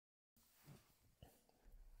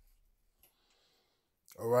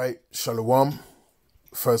All right, Shalom.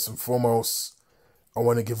 First and foremost, I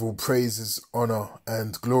want to give all praises, honor,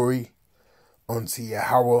 and glory unto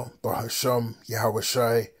Yahweh, Bahasham, Yahweh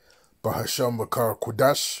Shai, Bahasham, Makar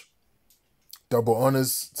Kodash. Double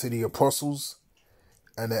honors to the apostles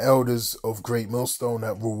and the elders of Great Millstone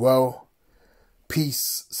that rule well.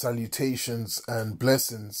 Peace, salutations, and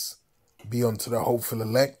blessings be unto the hopeful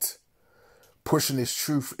elect, pushing this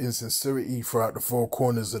truth in sincerity throughout the four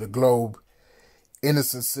corners of the globe, in the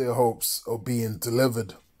sincere hopes of being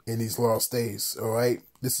delivered in these last days. All right,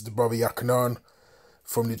 this is the brother Yakanan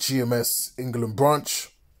from the GMS England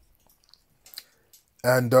branch,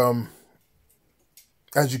 and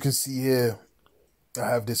as you can see here, I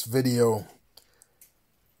have this video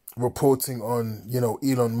reporting on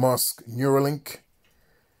Elon Musk Neuralink,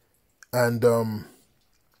 and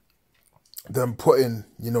them putting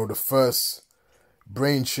the first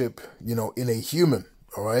brain chip in a human.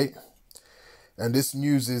 All right. And this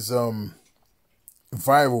news is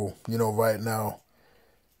viral, right now.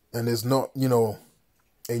 And there's not,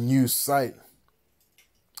 a news site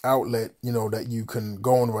outlet, that you can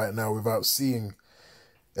go on right now without seeing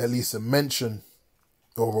at least a mention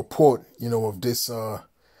or report,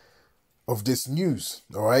 of this news,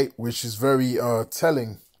 all right, which is very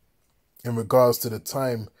telling in regards to the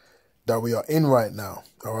time that we are in right now,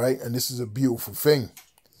 all right. And this is a beautiful thing.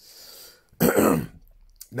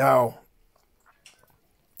 Now,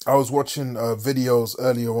 I was watching videos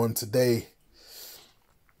earlier on today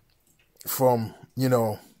from,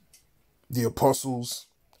 the apostles,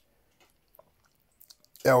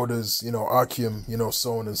 elders, Archeum,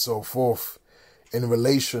 so on and so forth, in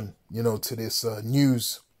relation, to this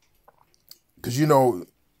news. Because,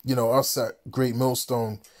 us at Great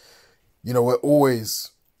Millstone, we're always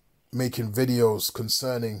making videos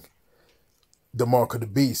concerning the mark of the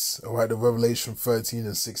beast, all right, the Revelation 13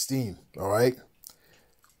 and 16, all right?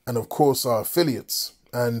 And of course our affiliates.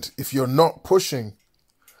 And if you're not pushing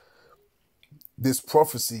this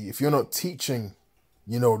prophecy, if you're not teaching,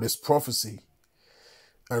 this prophecy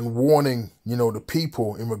and warning, the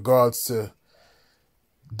people in regards to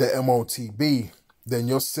the MOTB, then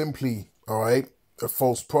you're simply, all right, a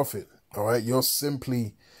false prophet, all right? You're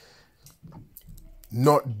simply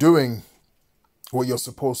not doing what you're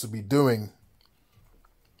supposed to be doing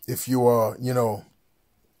if you are,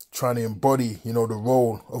 trying to embody, the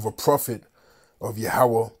role of a prophet of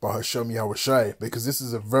Yahweh, Bahasham, Yahweh Shai, because this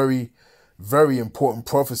is a very, very important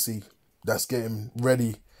prophecy that's getting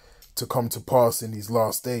ready to come to pass in these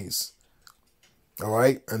last days. All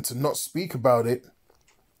right. And to not speak about it,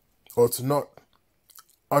 or to not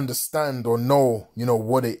understand or know,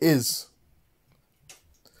 what it is,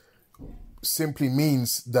 simply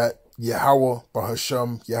means that Yahweh,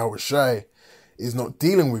 Bahasham, Yahweh Shai is not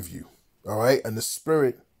dealing with you. All right. And the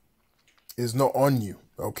spirit is not on you,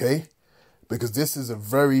 okay? Because this is a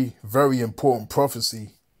very, very important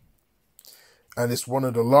prophecy. And it's one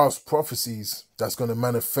of the last prophecies that's going to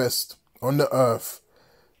manifest on the earth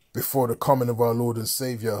before the coming of our Lord and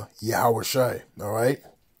Savior, Yahweh Shai, all right?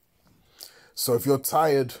 So if you're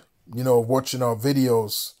tired, of watching our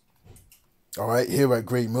videos, all right, here at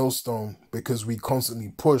Great Millstone, because we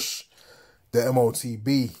constantly push the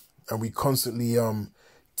MOTB and we constantly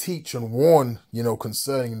teach and warn,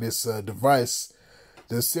 concerning this device,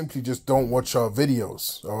 then simply just don't watch our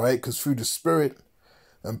videos, all right? Because through the spirit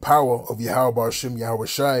and power of Yahweh Bashim, Yahweh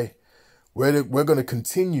Shai, we're going to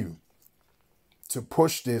continue to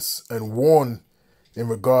push this and warn in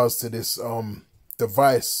regards to this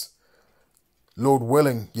device, Lord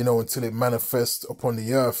willing, until it manifests upon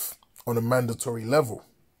the earth on a mandatory level,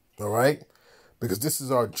 all right? Because this is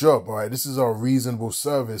our job, all right? This is our reasonable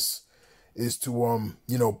service, is to,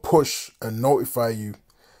 push and notify you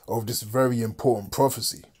of this very important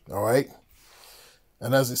prophecy, all right?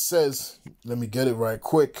 And as it says, let me get it right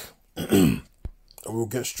quick, and we'll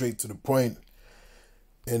get straight to the point.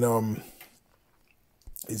 In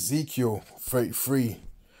Ezekiel 33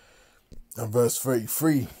 and verse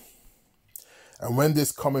 33, and when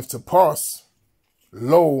this cometh to pass,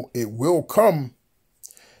 lo, it will come,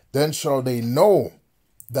 then shall they know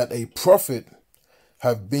that a prophet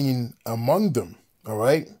have been among them, all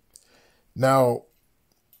right? Now,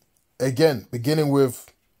 again, beginning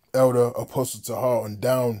with Elder Apostle Tahar on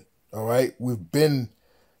down, all right? We've been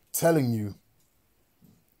telling you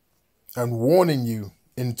and warning you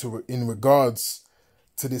in regards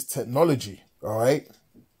to this technology, all right?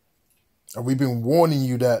 And we've been warning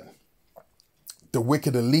you that the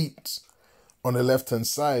wicked elites on the left-hand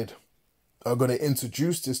side are going to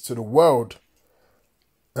introduce this to the world,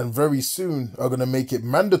 and very soon are going to make it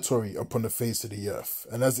mandatory upon the face of the earth.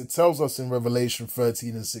 And as it tells us in Revelation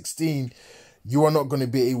 13 and 16, you are not going to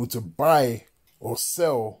be able to buy or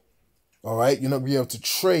sell, all right? You're not going to be able to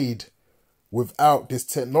trade without this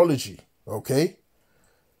technology, okay?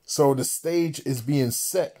 So the stage is being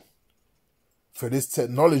set for this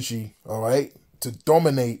technology, all right, to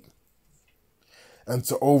dominate and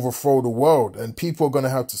to overthrow the world. And people are going to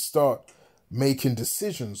have to start making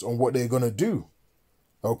decisions on what they're going to do,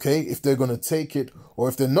 okay? If they're going to take it or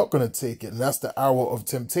if they're not going to take it. And that's the hour of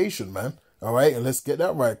temptation, man, all right? And let's get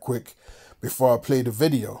that right quick before I play the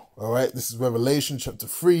video, all right? This is Revelation chapter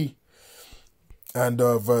 3 and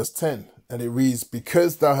verse 10. And it reads,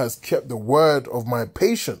 because thou hast kept the word of my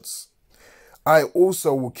patience, I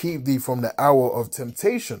also will keep thee from the hour of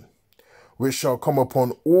temptation, which shall come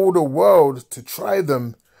upon all the world to try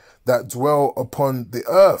them that dwell upon the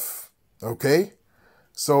earth. Okay?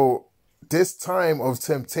 So this time of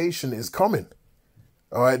temptation is coming.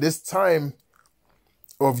 All right? This time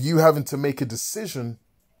of you having to make a decision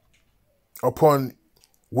upon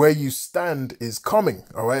where you stand is coming.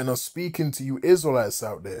 All right? And I'm speaking to you Israelites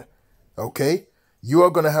out there. Okay? You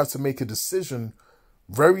are going to have to make a decision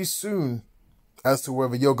very soon as to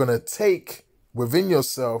whether you're going to take within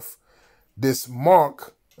yourself this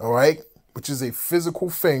mark, all right, which is a physical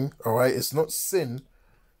thing, all right, it's not sin,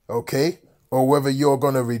 okay, or whether you're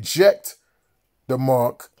going to reject the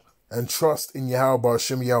mark and trust in Yahweh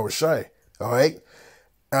Hashem Yahushai, all right.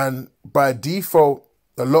 And by default,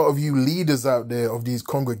 a lot of you leaders out there of these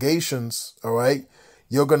congregations, all right,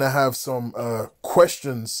 you're going to have some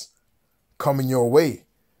questions coming your way,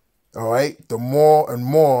 all right. The more and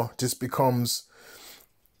more this becomes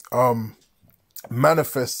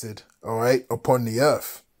manifested, all right, upon the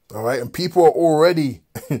earth, all right, and people are already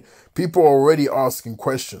asking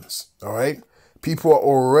questions, all right, people are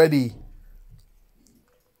already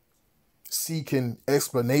seeking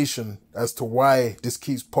explanation as to why this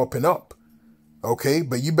keeps popping up, okay,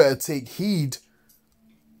 but you better take heed,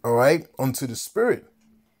 all right, unto the spirit,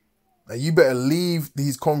 and you better leave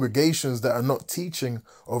these congregations that are not teaching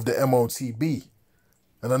of the MOTB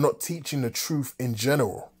and are not teaching the truth in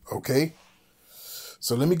general, okay.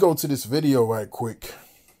 So let me go to this video right quick.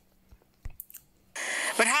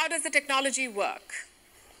 But how does the technology work?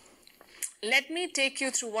 Let me take you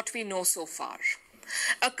through what we know so far.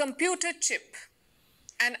 A computer chip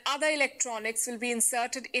and other electronics will be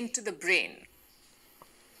inserted into the brain.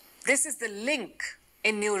 This is the link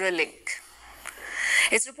in Neuralink.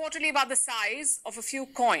 It's reportedly about the size of a few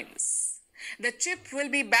coins. The chip will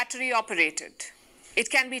be battery operated. It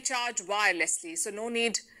can be charged wirelessly, so no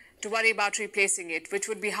need to worry about replacing it, which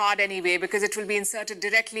would be hard anyway because it will be inserted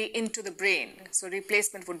directly into the brain. So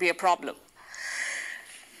replacement would be a problem.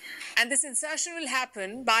 And this insertion will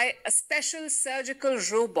happen by a special surgical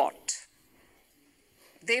robot.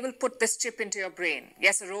 They will put this chip into your brain.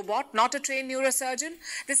 Yes, a robot, not a trained neurosurgeon.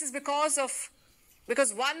 This is because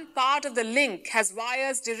one part of the link has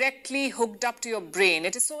wires directly hooked up to your brain.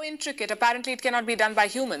 It is so intricate. Apparently, it cannot be done by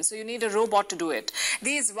humans. So you need a robot to do it.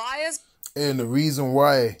 These wires... And the reason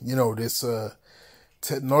why, you know, this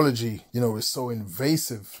technology, you know, is so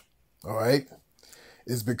invasive, all right,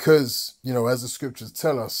 is because, you know, as the scriptures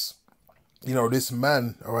tell us, you know, this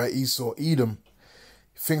man, all right, Esau, Edom,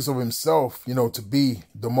 thinks of himself, you know, to be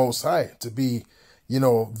the Most High, to be, you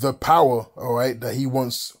know, the power, all right, that he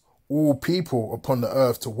wants all people upon the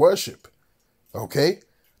earth to worship, okay?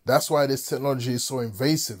 That's why this technology is so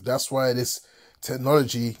invasive. That's why this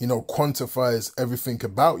technology, you know, quantifies everything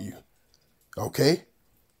about you. Okay.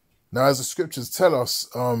 Now, as the scriptures tell us,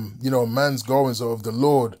 you know, man's goings are of the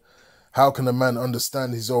Lord. How can a man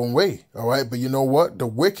understand his own way? All right. But you know what? The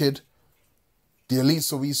wicked, the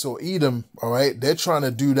elites of Esau, Edom, all right, they're trying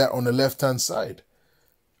to do that on the left-hand side.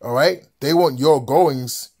 All right. They want your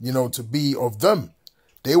goings, you know, to be of them.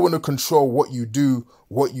 They want to control what you do,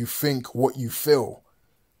 what you think, what you feel,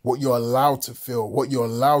 what you're allowed to feel, what you're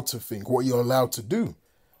allowed to think, what you're allowed to do.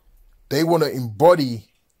 They want to embody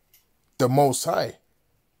the Most High,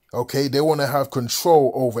 okay? They want to have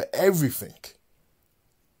control over everything,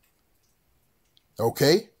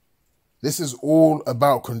 okay? This is all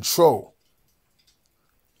about control.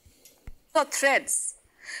 Threads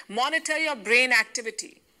monitor your brain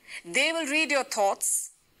activity. They will read your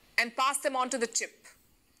thoughts and pass them on to the chip.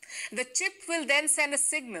 The chip will then send a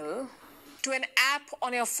signal to an app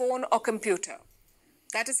on your phone or computer.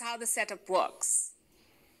 That is how the setup works.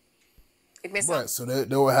 It may sound... Right, so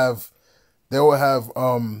they will have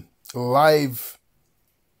live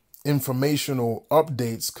informational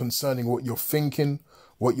updates concerning what you're thinking,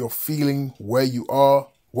 what you're feeling, where you are,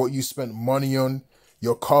 what you spent money on,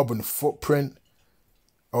 your carbon footprint,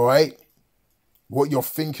 all right? What you're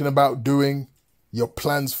thinking about doing, your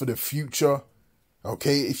plans for the future,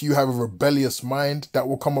 Okay, if you have a rebellious mind, that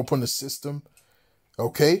will come up on the system.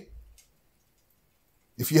 Okay,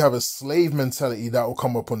 if you have a slave mentality, that will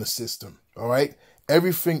come up on the system. All right,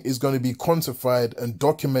 everything is going to be quantified and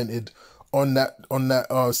documented on that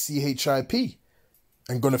CHIP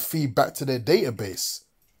and going to feed back to their database.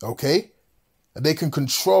 Okay, and they can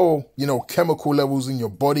control, chemical levels in your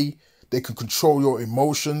body. They can control your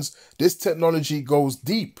emotions. This technology goes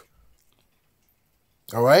deep.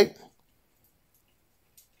 All right.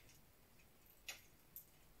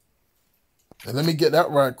 And let me get that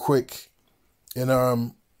right quick. In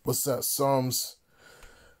what's that? Psalms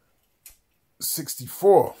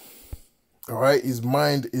 64. All right, his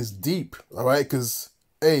mind is deep. All right, because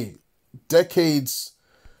decades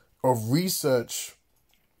of research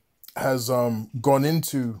has gone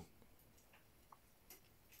into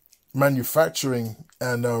manufacturing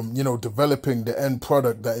and developing the end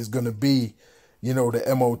product that is going to be, the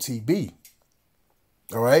MOTB.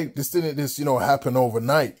 All right, this didn't just happen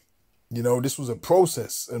overnight. This was a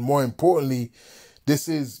process, and more importantly, this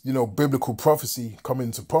is biblical prophecy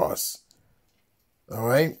coming to pass. All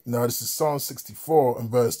right, now this is Psalm 64 and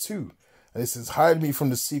verse 2, and it says, "Hide me from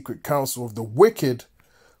the secret counsel of the wicked,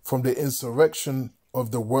 from the insurrection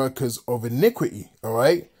of the workers of iniquity." All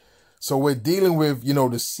right, so we're dealing with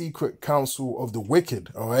the secret counsel of the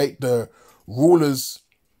wicked. All right, the rulers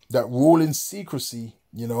that rule in secrecy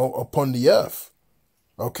upon the earth.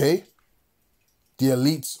 Okay, the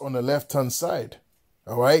elites on the left-hand side.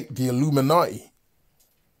 All right, the Illuminati.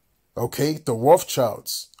 Okay, the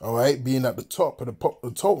Rothschilds, all right, being at the top of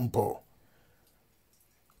the totem pole.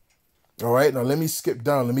 All right, now let me skip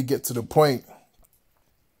down. Let me get to the point.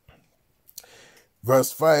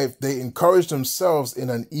 Verse 5, "They encourage themselves in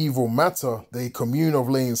an evil matter. They commune of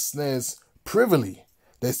laying snares privily.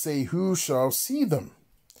 They say, who shall see them?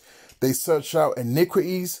 They search out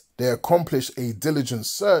iniquities. They accomplish a diligent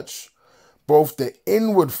search. Both the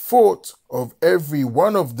inward thought of every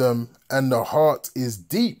one of them and the heart is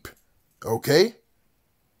deep." Okay,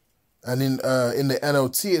 and in the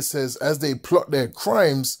NLT it says, "As they plot their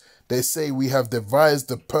crimes, they say, we have devised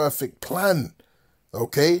the perfect plan."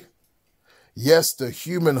 Okay, yes, the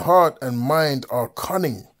human heart and mind are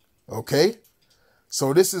cunning. Okay,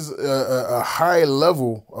 so this is a high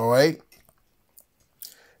level, all right,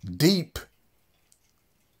 deep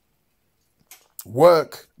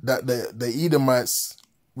work that the Edomites,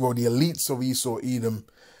 well, the elites of Esau Edom,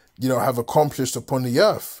 have accomplished upon the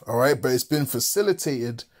earth, all right? But it's been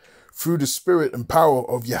facilitated through the spirit and power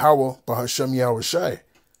of Yahweh, Bahashem Yahweh Shai,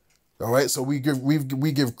 all right? So we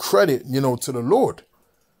give credit, to the Lord,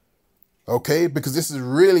 okay? Because this is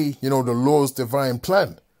really, the Lord's divine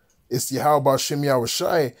plan. It's Yahweh Bahashem Yahweh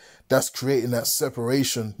Shai that's creating that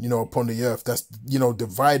separation, upon the earth. That's,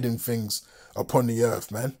 dividing things upon the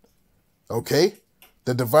earth, man, okay?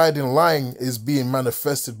 The dividing line is being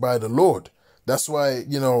manifested by the Lord. That's why,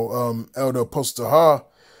 Elder Apostle Tahar,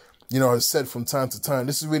 has said from time to time,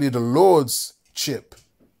 this is really the Lord's chip,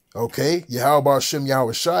 okay? Yahweh Hashem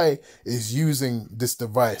Yahweh Shai is using this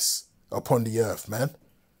device upon the earth, man.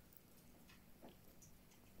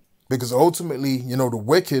 Because ultimately, the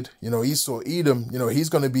wicked, Esau Edom, he's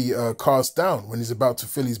going to be cast down when he's about to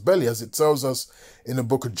fill his belly, as it tells us in the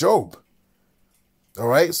book of Job. All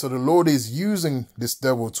right, so the Lord is using this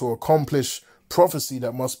devil to accomplish prophecy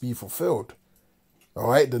that must be fulfilled. All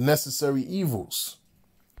right, the necessary evils.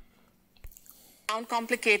 Sound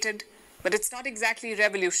complicated, but it's not exactly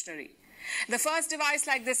revolutionary. The first device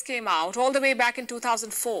like this came out all the way back in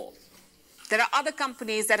 2004. There are other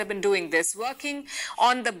companies that have been doing this, working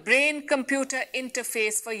on the brain-computer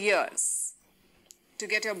interface for years to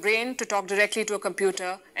get your brain to talk directly to a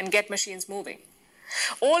computer and get machines moving.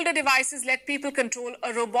 Older devices let people control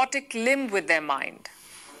a robotic limb with their mind.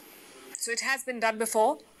 So it has been done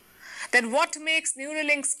before. Then what makes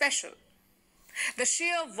Neuralink special? The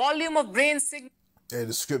sheer volume of brain signals. Yeah,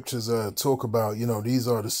 the scriptures talk about, these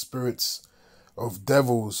are the spirits of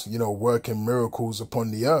devils, working miracles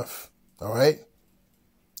upon the earth. All right.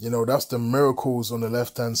 That's the miracles on the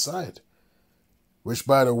left-hand side, which,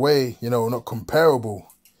 by the way, not comparable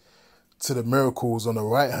to the miracles on the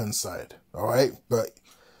right-hand side. All right. But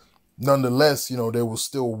nonetheless, they will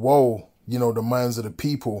still woe, the minds of the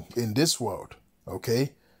people in this world.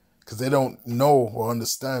 Okay. Because they don't know or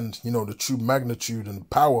understand, the true magnitude and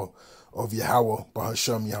power of Yahweh,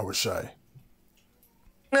 Bahashem Yahweh Shai.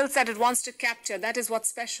 That it wants to capture, that is what's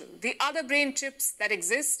special. The other brain chips that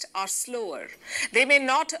exist are slower. They may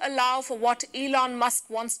not allow for what Elon Musk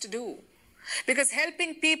wants to do, because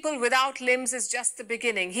helping people without limbs is just the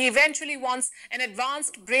beginning. He eventually wants an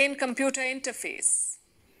advanced brain-computer interface.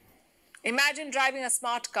 Imagine driving a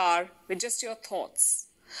smart car with just your thoughts,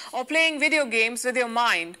 or playing video games with your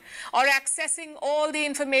mind, or accessing all the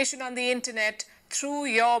information on the internet through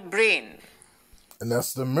your brain. And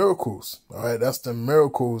that's the miracles, all right? That's the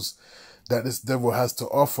miracles that this devil has to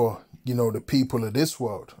offer, you know, the people of this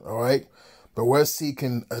world, all right? But we're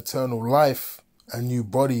seeking eternal life and new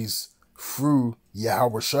bodies through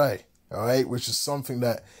Yahweh Shai, all right? Which is something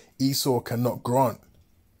that Esau cannot grant,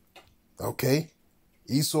 okay?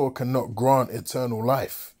 Esau cannot grant eternal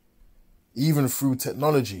life. Even through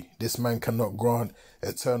technology, this man cannot grant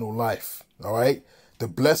eternal life, all right? The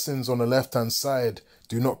blessings on the left-hand side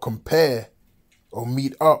do not compare or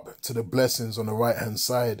meet up to the blessings on the right-hand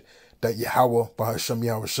side that Yahweh, Bahashem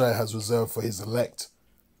Yahweh Shai, has reserved for his elect.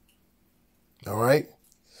 All right?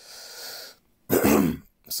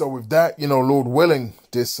 So with that, you know, Lord willing,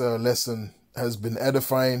 this lesson has been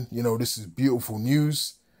edifying. You know, this is beautiful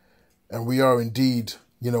news. And we are indeed,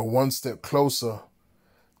 you know, one step closer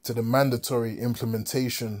to the mandatory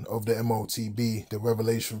implementation of the MOTB, the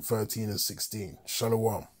Revelation 13 and 16.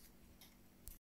 Shalom.